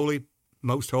the holy,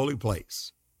 most holy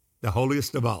place, the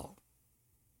holiest of all,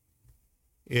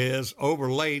 is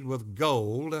overlaid with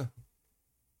gold,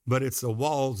 but it's the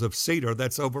walls of cedar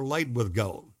that's overlaid with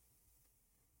gold.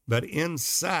 But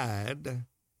inside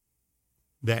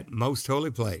that most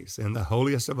holy place, in the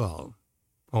holiest of all,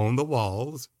 on the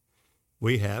walls,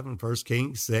 we have in 1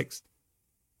 Kings 6,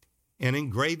 an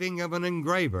engraving of an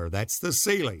engraver. That's the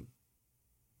ceiling.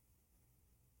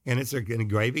 And it's an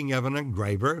engraving of an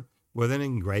engraver with an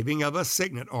engraving of a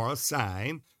signet or a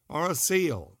sign or a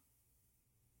seal.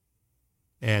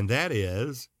 And that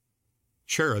is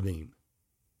cherubim,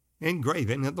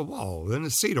 engraving at the wall in a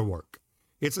cedar work.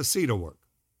 It's a cedar work.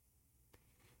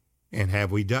 And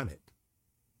have we done it?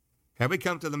 Have we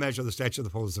come to the measure of the stature of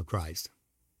the fullness of Christ?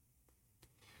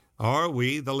 Are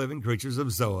we the living creatures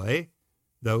of Zoe,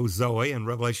 those Zoe in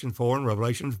Revelation 4 and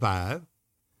Revelation 5,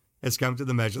 has come to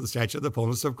the measure of the stature of the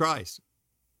fullness of Christ,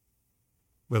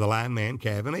 with a lion, man,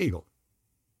 calf, and eagle,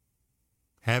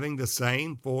 having the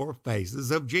same four faces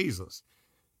of Jesus.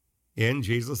 In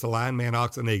Jesus, the lion, man,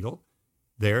 ox, and eagle.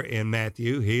 There in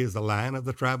Matthew, he is the lion of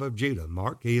the tribe of Judah.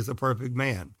 Mark, he is a perfect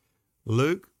man.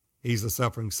 Luke, he's the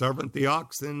suffering servant. The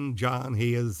ox. In John,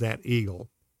 he is that eagle.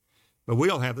 But we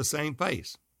all have the same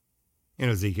face. In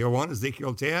Ezekiel 1,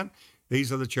 Ezekiel 10,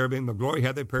 these are the cherubim of glory,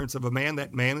 have the appearance of a man.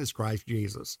 That man is Christ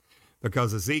Jesus.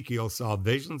 Because Ezekiel saw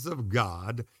visions of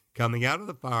God coming out of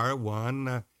the fire,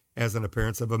 one as an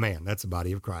appearance of a man. That's the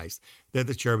body of Christ. They're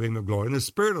the cherubim of glory. And the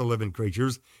spirit of living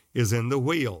creatures is in the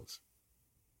wheels.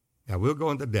 Now, we'll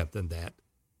go into depth in that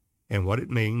and what it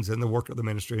means in the work of the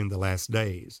ministry in the last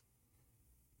days.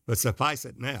 But suffice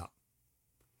it now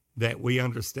that we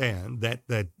understand that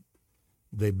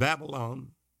the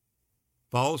Babylon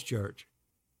false church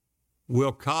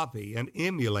will copy and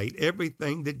emulate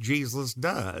everything that Jesus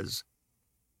does,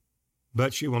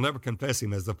 but she will never confess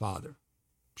him as the Father.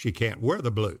 She can't wear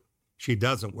the blue. She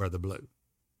doesn't wear the blue.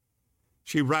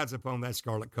 She rides upon that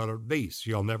scarlet-colored beast.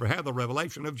 She'll never have the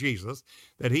revelation of Jesus,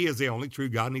 that he is the only true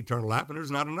God and eternal life, and there's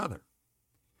not another.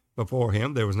 Before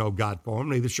him, there was no God form,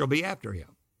 neither shall be after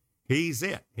him. He's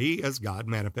it. He is God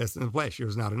manifest in the flesh.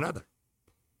 There's not another.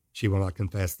 She will not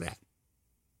confess that.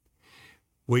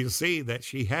 We'll see that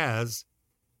she has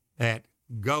that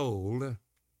gold,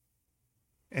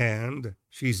 and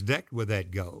she's decked with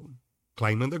that gold,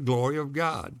 claiming the glory of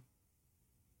God.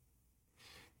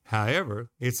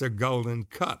 However, it's a golden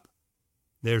cup.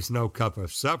 There's no cup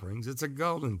of sufferings. It's a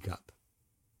golden cup.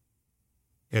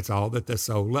 It's all that the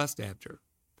soul lusts after.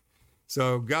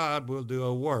 So God will do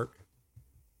a work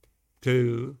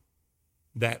to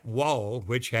that wall,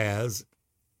 which has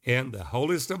in the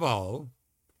holiest of all,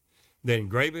 the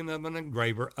engraving of an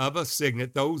engraver of a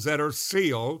signet. Those that are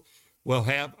sealed will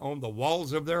have on the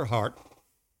walls of their heart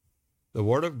the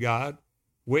word of God,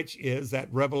 which is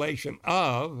that revelation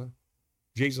of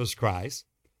Jesus Christ,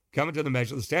 coming to the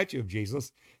measure of the statue of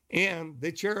Jesus, and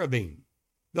the cherubim,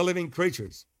 the living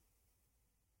creatures.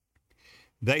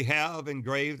 They have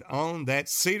engraved on that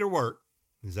cedar work,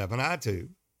 Zephaniah 2,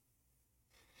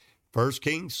 1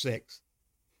 Kings 6,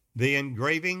 the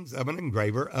engravings of an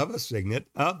engraver of a signet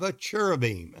of a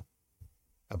cherubim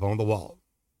upon the wall.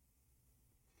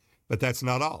 But that's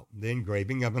not all. The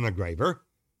engraving of an engraver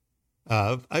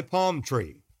of a palm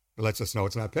tree. It lets us know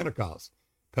it's not Pentecost.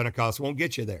 Pentecost won't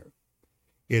get you there.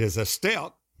 It is a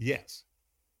step, yes,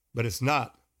 but it's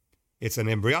not. It's an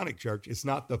embryonic church. It's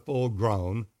not the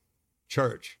full-grown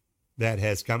church that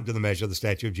has come to the measure of the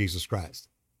statue of Jesus Christ.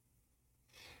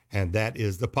 And that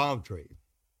is the palm tree.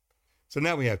 So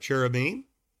now we have cherubim,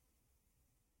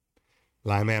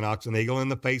 lion, man, ox, and eagle in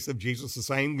the face of Jesus, the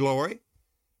same glory.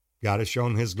 God has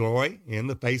shown his glory in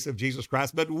the face of Jesus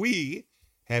Christ, but we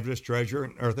have this treasure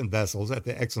in earthen vessels at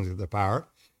the excellency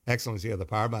of the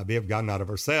power might be of God, not of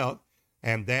ourselves.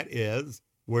 And that is,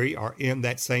 we are in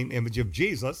that same image of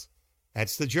Jesus.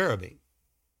 That's the cherubim.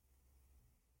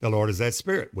 The Lord is that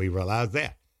spirit. We realize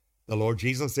that. The Lord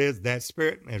Jesus is that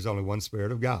spirit. There's only one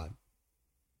Spirit of God.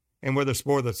 And where the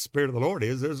Spirit of the Lord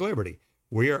is, there's liberty.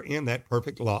 We are in that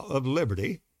perfect law of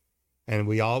liberty. And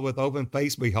we all with open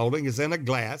face beholding as in a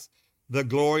glass the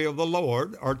glory of the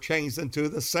Lord are changed into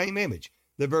the same image,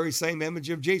 the very same image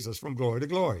of Jesus from glory to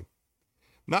glory.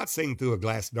 Not seen through a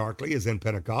glass darkly as in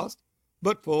Pentecost,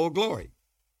 but full glory.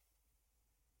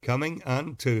 Coming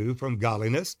unto from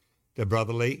godliness to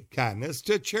brotherly kindness,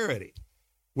 to charity,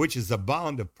 which is the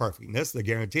bond of perfectness, the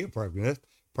guarantee of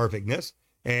perfectness,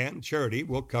 and charity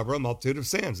will cover a multitude of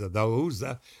sins of those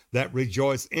that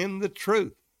rejoice in the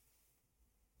truth.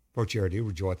 For charity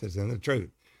rejoices in the truth.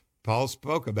 Paul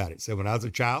spoke about it. So when I was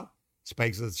a child,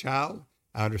 spake as a child,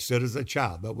 I understood as a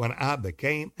child. But when I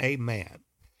became a man,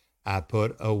 I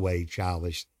put away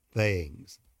childish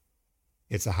things.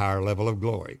 It's a higher level of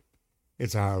glory.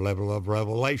 It's a higher level of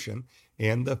revelation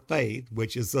in the faith,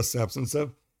 which is the substance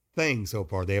of things so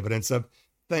far, the evidence of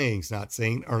things not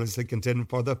seen, earnestly contending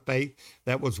for the faith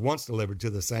that was once delivered to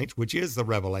the saints, which is the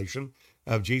revelation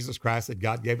of Jesus Christ that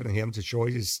God gave unto him to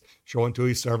show unto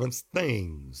his servants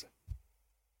things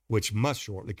which must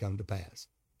shortly come to pass.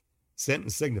 Sent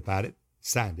and signified it,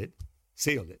 signed it,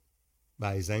 sealed it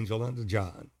by his angel unto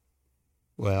John.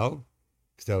 Well,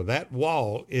 so that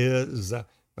wall is,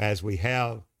 as we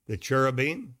have the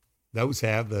cherubim, those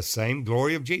have the same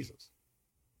glory of Jesus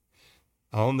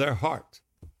on their heart.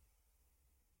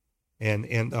 And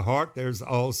in the heart, there's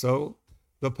also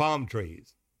the palm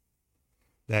trees,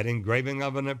 that engraving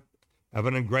of an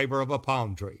engraver of a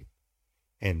palm tree.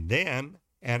 And then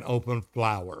an open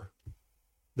flower,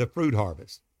 the fruit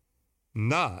harvest,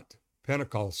 not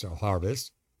Pentecostal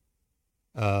harvest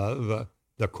of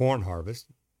the corn harvest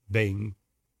being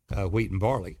wheat and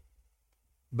barley,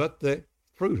 but the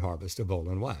fruit harvest of oil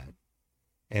and wine.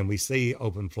 And we see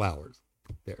open flowers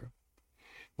there.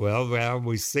 Well,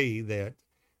 we see that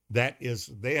is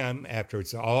then, after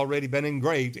it's already been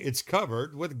engraved, it's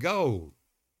covered with gold,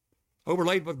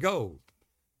 overlaid with gold,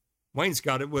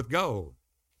 wainscoted with gold.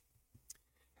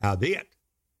 Howbeit,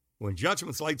 when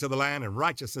judgment's laid to the land and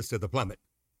righteousness to the plummet,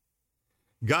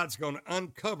 God's going to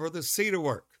uncover the cedar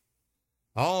work,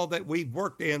 all that we've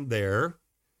worked in there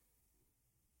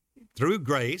through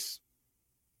grace,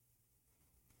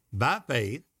 by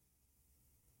faith,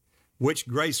 which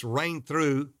grace reigned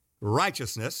through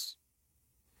righteousness,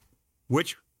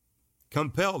 which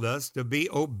compelled us to be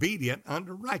obedient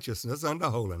unto righteousness, unto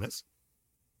holiness.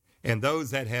 And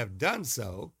those that have done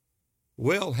so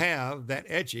will have that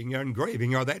etching or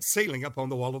engraving or that sealing upon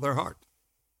the wall of their heart.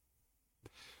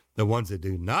 The ones that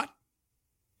do not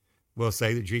will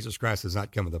say that Jesus Christ has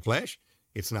not come in the flesh.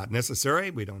 It's not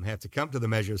necessary. We don't have to come to the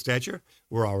measure of stature.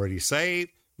 We're already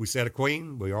saved. We set a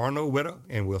queen. We are no widow,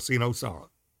 and we'll see no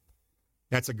sorrow.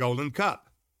 That's a golden cup,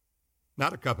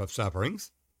 not a cup of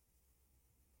sufferings,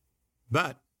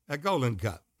 but a golden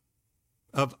cup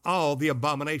of all the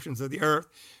abominations of the earth.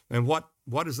 And what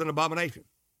is an abomination?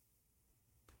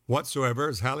 Whatsoever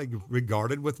is highly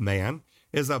regarded with man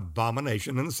is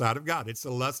abomination in the sight of God. It's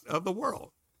the lust of the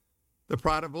world, the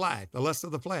pride of life, the lust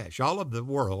of the flesh, all of the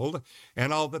world,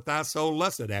 and all that thy soul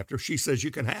lusted after, she says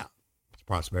you can have. It's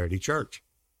Prosperity Church.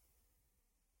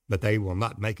 But they will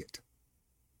not make it.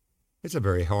 It's a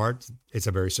very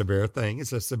severe thing.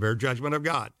 It's a severe judgment of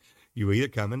God. You either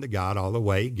come into God all the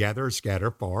way, gather or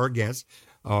scatter, for or against,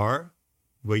 or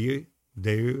will you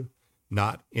do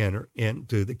not enter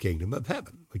into the kingdom of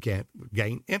heaven? We can't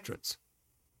gain entrance.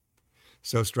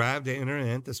 So strive to enter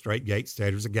in the straight gate.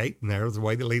 Straight is the gate, and narrow is the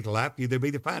way that leadeth to life. You there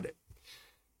be to find it.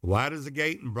 Wide is the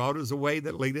gate, and broad is the way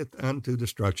that leadeth unto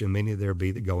destruction. Many there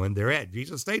be that go in thereat.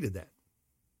 Jesus stated that.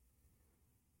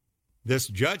 This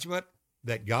judgment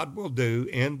that God will do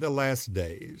in the last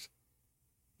days,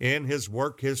 in his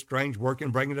work, his strange work,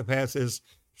 in bringing to pass his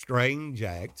strange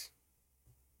acts,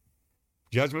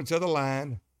 judgment to the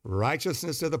line,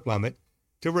 righteousness to the plummet,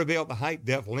 to reveal the height,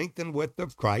 depth, length, and width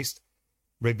of Christ,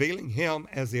 revealing him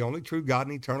as the only true God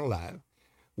and eternal life,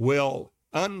 will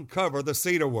uncover the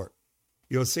cedar work.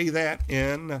 You'll see that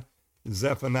in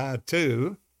Zephaniah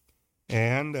 2,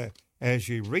 and as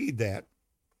you read that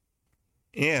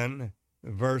in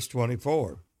verse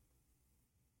 24,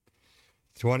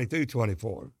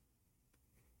 22-24,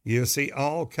 you'll see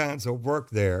all kinds of work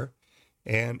there,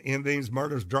 and envyings,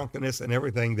 murders, drunkenness, and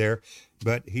everything there.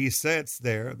 But he says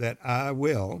there that I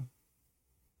will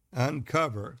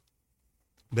uncover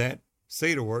that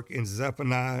cedar work in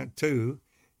Zephaniah 2.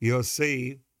 You'll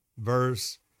see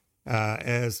verse,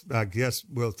 as I guess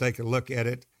we'll take a look at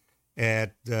it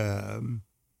at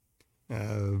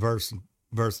verse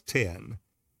 10.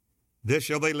 This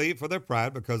shall they leave for their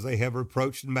pride, because they have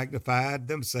reproached and magnified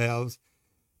themselves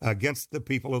against the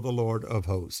people of the Lord of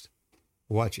hosts.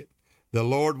 Watch it. The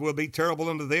Lord will be terrible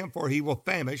unto them, for he will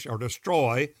famish or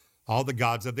destroy all the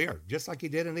gods of the earth, just like he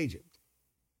did in Egypt.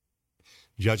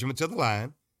 Judgment to the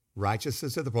lion,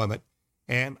 righteousness to the plummet,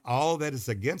 and all that is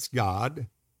against God,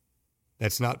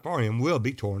 that's not for him, will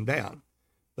be torn down.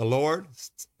 The Lord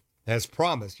has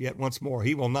promised, yet once more,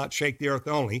 he will not shake the earth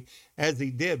only, as he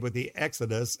did with the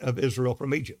exodus of Israel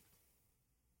from Egypt.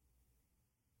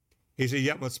 He said,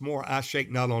 yet once more I shake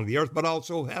not only the earth, but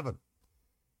also heaven,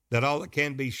 that all that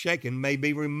can be shaken may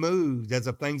be removed as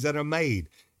of things that are made.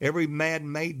 Every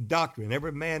man-made doctrine,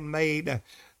 every man-made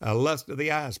lust of the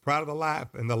eyes, pride of the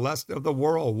life, and the lust of the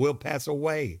world will pass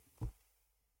away.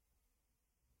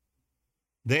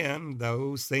 Then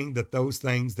those things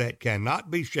that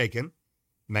cannot be shaken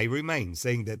may remain,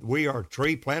 seeing that we are a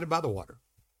tree planted by the water.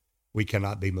 We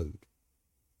cannot be moved.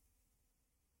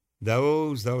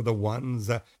 Those are the ones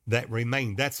that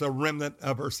remain. That's the remnant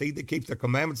of her seed that keeps the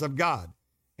commandments of God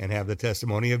and have the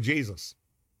testimony of Jesus.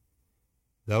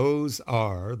 Those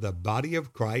are the body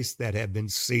of Christ that have been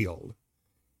sealed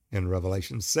in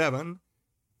Revelation 7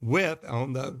 with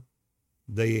on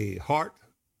the heart,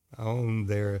 on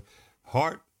their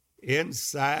heart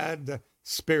inside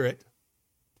spirit,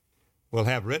 will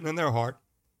have written in their heart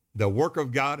the work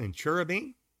of God in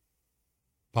cherubim,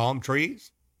 palm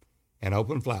trees, and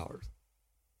open flowers,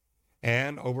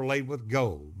 and overlaid with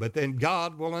gold. But then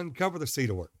God will uncover the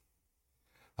cedar work.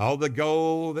 All the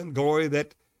gold and glory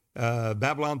that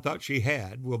Babylon thought she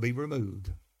had will be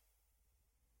removed.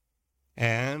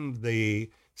 And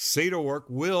the cedar work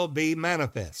will be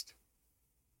manifest.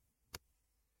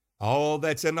 All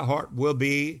that's in the heart will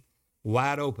be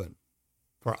wide open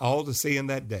for all to see in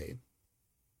that day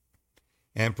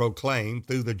and proclaim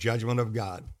through the judgment of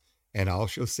God, and all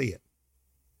shall see it.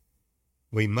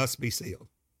 We must be sealed.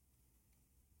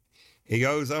 He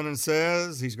goes on and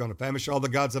says he's going to famish all the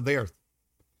gods of the earth.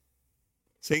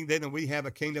 Seeing then that we have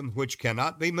a kingdom which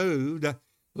cannot be moved,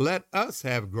 let us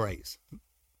have grace,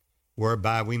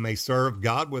 whereby we may serve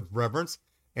God with reverence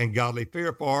and godly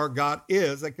fear, for our God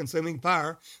is a consuming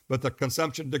fire, but the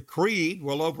consumption decreed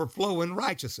will overflow in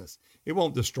righteousness. It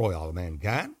won't destroy all of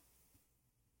mankind,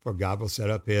 for God will set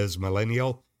up his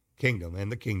millennial kingdom and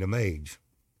the kingdom age.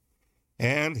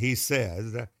 And he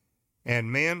says,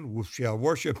 and men shall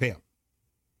worship him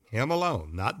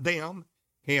alone, not them,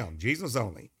 him, Jesus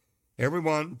only.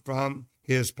 Everyone from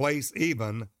his place,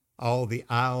 even all the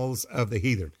isles of the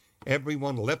heathen.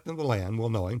 Everyone left in the land will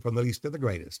know him, from the least to the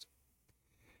greatest.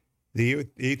 The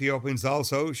Ethiopians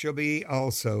also shall be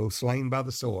also slain by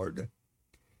the sword.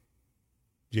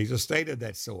 Jesus stated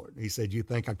that sword. He said, you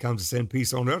think I come to send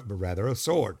peace on earth, but rather a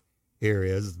sword. Here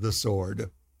is the sword.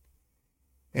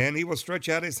 And he will stretch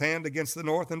out his hand against the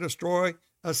north and destroy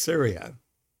Assyria.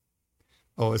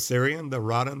 O Assyrian, the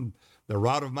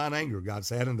rod of mine anger, God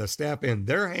said, and the staff in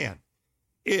their hand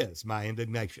is my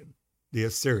indignation. The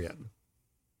Assyrian,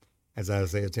 as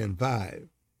Isaiah 10:5.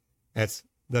 That's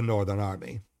the northern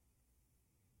army.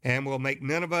 And will make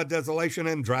Nineveh desolation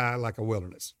and dry like a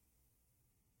wilderness.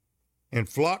 And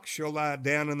flocks shall lie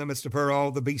down in the midst of her,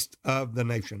 all the beasts of the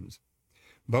nations.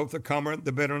 Both the cormorant,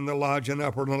 the bittern, the lodge, and the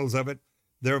upper lintels of it,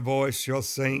 their voice shall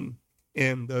sing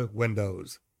in the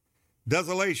windows.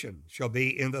 Desolation shall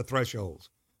be in the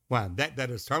thresholds. Why, that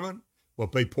is determined will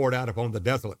be poured out upon the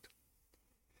desolate.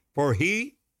 For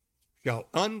he shall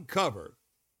uncover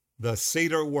the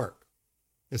cedar work.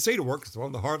 The cedar work is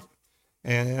on the heart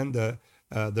and the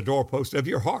doorpost of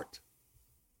your heart.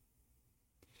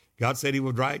 God said he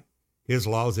would write his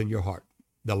laws in your heart.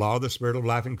 The law of the Spirit of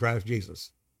life in Christ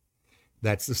Jesus.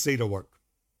 That's the cedar work.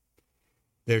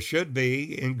 There should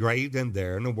be engraved in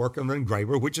there in the work of an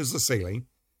engraver, which is the ceiling,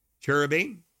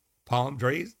 cherubim, palm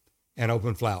trees, and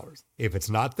open flowers. If it's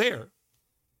not there,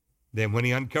 then when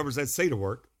he uncovers that cedar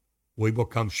work, we will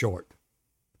come short.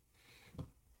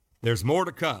 There's more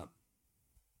to come.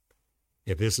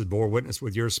 If this is bore witness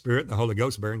with your spirit, the Holy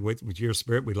Ghost bearing witness with your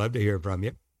spirit, we'd love to hear from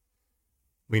you.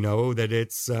 We know that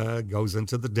it goes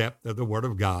into the depth of the Word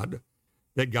of God,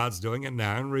 that God's doing it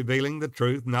now and revealing the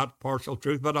truth, not partial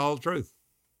truth, but all truth.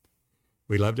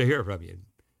 We love to hear from you.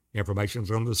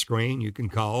 Information's on the screen. You can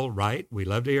call, write. We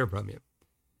love to hear from you.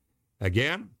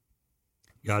 Again,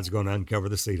 God's going to uncover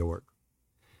the cedar work.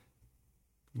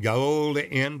 Gold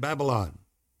in Babylon,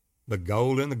 the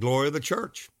gold in the glory of the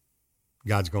church.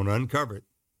 God's going to uncover it.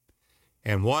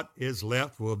 And what is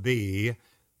left will be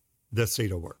the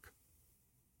cedar work.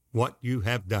 What you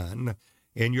have done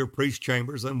in your priest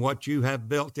chambers and what you have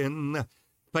built in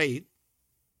faith,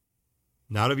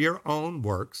 not of your own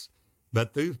works,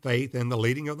 but through faith and the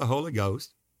leading of the Holy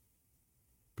Ghost,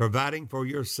 providing for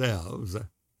yourselves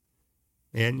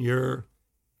in your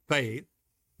faith,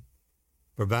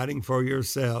 providing for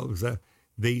yourselves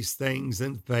these things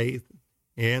in faith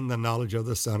in the knowledge of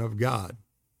the Son of God.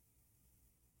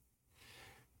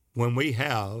 When we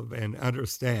have and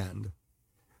understand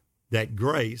that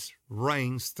grace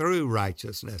reigns through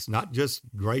righteousness, not just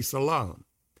grace alone.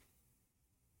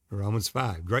 Romans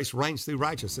 5, grace reigns through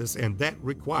righteousness, and that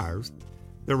requires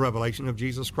the revelation of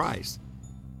Jesus Christ.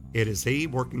 It is He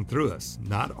working through us,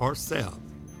 not ourselves.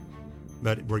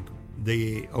 But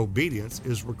the obedience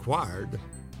is required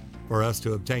for us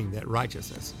to obtain that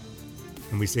righteousness.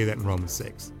 And we see that in Romans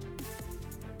 6.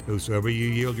 Whosoever you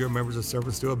yield your members as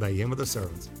servants to obey, him are the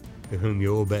servants to whom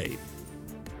you obey.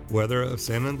 Whether of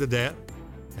sin unto death,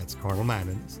 that's carnal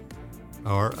mindedness,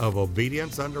 or of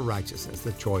obedience unto righteousness,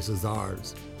 the choice is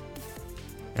ours.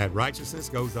 That righteousness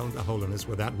goes on to holiness,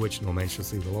 without which no man shall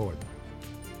see the Lord.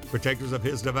 Partakers of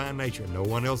His divine nature, no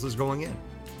one else is going in.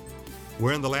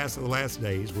 We're in the last of the last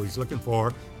days, where He's looking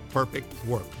for perfect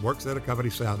works that accompany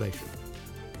salvation.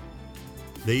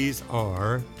 These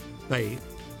are faith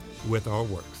with our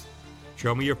works.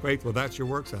 Show me your faith without your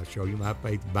works, I'll show you my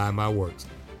faith by my works.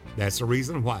 That's the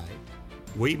reason why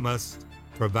we must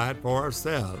provide for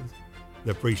ourselves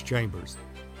the priest chambers.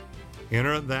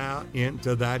 Enter thou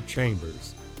into thy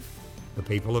chambers, the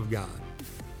people of God,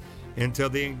 until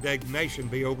the indignation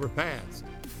be overpassed.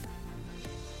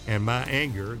 And my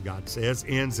anger, God says,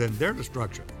 ends in their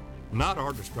destruction, not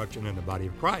our destruction in the body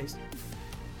of Christ,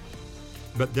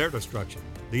 but their destruction,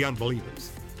 the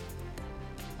unbelievers.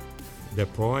 The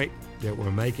point that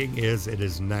we're making is it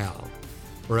is now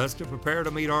for us to prepare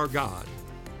to meet our God,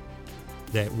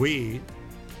 that we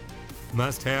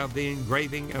must have the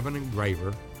engraving of an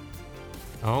engraver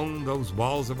on those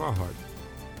walls of our heart.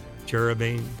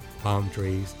 Cherubim, palm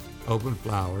trees, open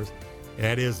flowers.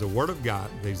 That is the Word of God,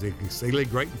 these exceedingly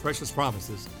great and precious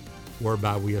promises,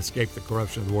 whereby we escape the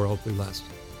corruption of the world through lust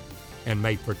and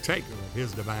made partaker of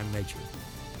His divine nature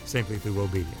simply through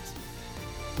obedience.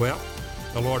 Well,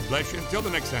 the Lord bless you. Until the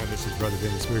next time, this is Brother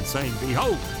Dennis Beard saying,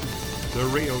 behold, the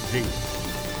real Jesus.